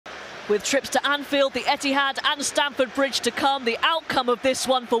With trips to Anfield, the Etihad and Stamford Bridge to come, the outcome of this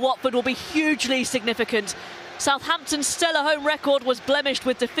one for Watford will be hugely significant. Southampton's stellar home record was blemished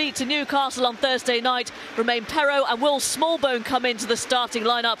with defeat to Newcastle on Thursday night. Romain Perraud and Will Smallbone come into the starting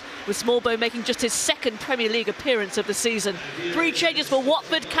lineup, with Smallbone making just his second Premier League appearance of the season. 3 changes for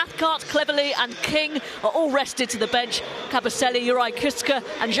Watford. Cathcart, Cleverley and King are all rested to the bench. Kabasele, Juraj Kucka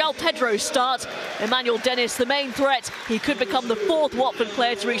and João Pedro start. Emmanuel Dennis, the main threat. He could become the 4th Watford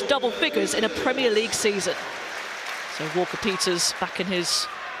player to reach double figures in a Premier League season. So Walker-Peters back in his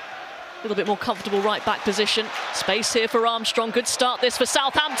a little bit more comfortable right-back position. Space here for Armstrong. Good start this for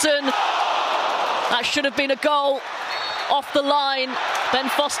Southampton. That should have been a goal. Off the line. Ben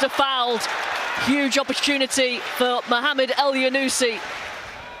Foster fouled. Huge opportunity for Mohamed El Yunusi.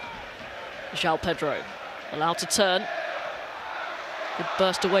 João Pedro allowed to turn. Good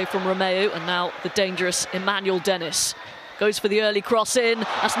burst away from Romeo, and now the dangerous Emmanuel Dennis. Goes for the early cross in.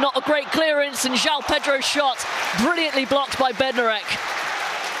 That's not a great clearance, and João Pedro's shot brilliantly blocked by Bednarek.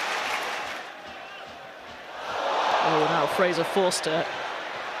 Oh, now Fraser Forster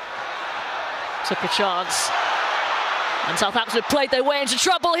took a chance. And Southampton have played their way into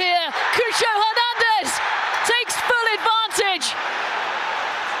trouble here. Cucho Hernández takes full advantage.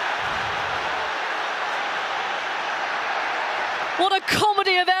 What a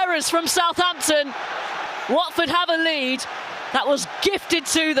comedy of errors from Southampton. Watford have a lead that was gifted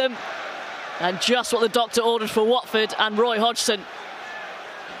to them. And just what the doctor ordered for Watford and Roy Hodgson.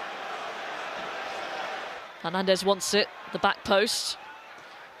 Hernandez wants it, the back post.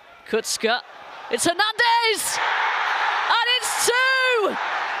 Kucka. It's Hernandez! And it's 2!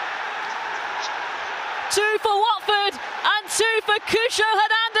 2 for Watford and 2 for Cucho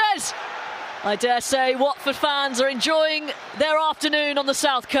Hernández. I dare say Watford fans are enjoying their afternoon on the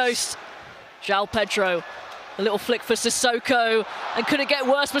south coast. João Pedro, a little flick for Sissoko, and could it get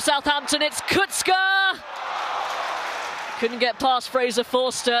worse for Southampton? It's Kucka! Couldn't get past Fraser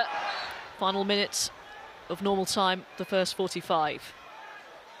Forster. Final minutes of normal time, the first 45.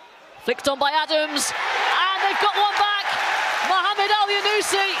 Flicked on by Adams, and they've got one back. Mohamed El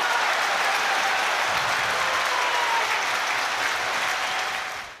Yunusi.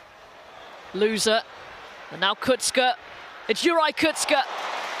 Loser, and now Kucka. It's Juraj Kucka.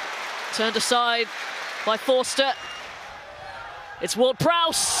 Turned aside by Forster. It's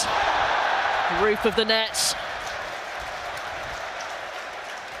Ward-Prowse. The roof of the net.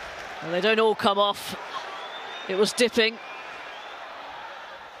 Well, they don't all come off. It was dipping.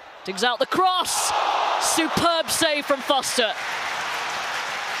 Digs out the cross. Superb save from Foster.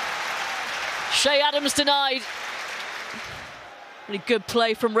 Shea Adams denied. Really good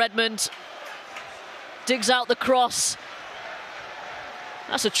play from Redmond. Digs out the cross.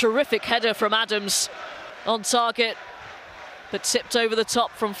 That's a terrific header from Adams on target, but tipped over the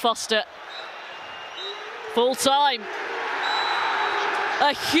top from Foster. Full time.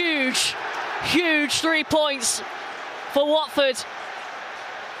 A huge 3 points for Watford.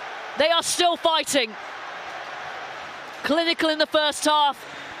 They are still fighting. Clinical in the first half,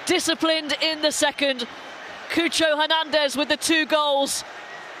 disciplined in the second. Cucho Hernández with the 2 goals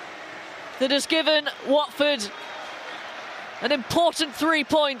that has given Watford an important 3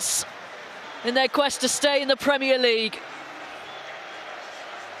 points in their quest to stay in the Premier League.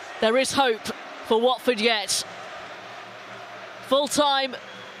 There is hope for Watford yet. Full time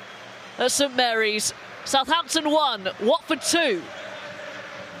at St Mary's. Southampton 1, Watford 2.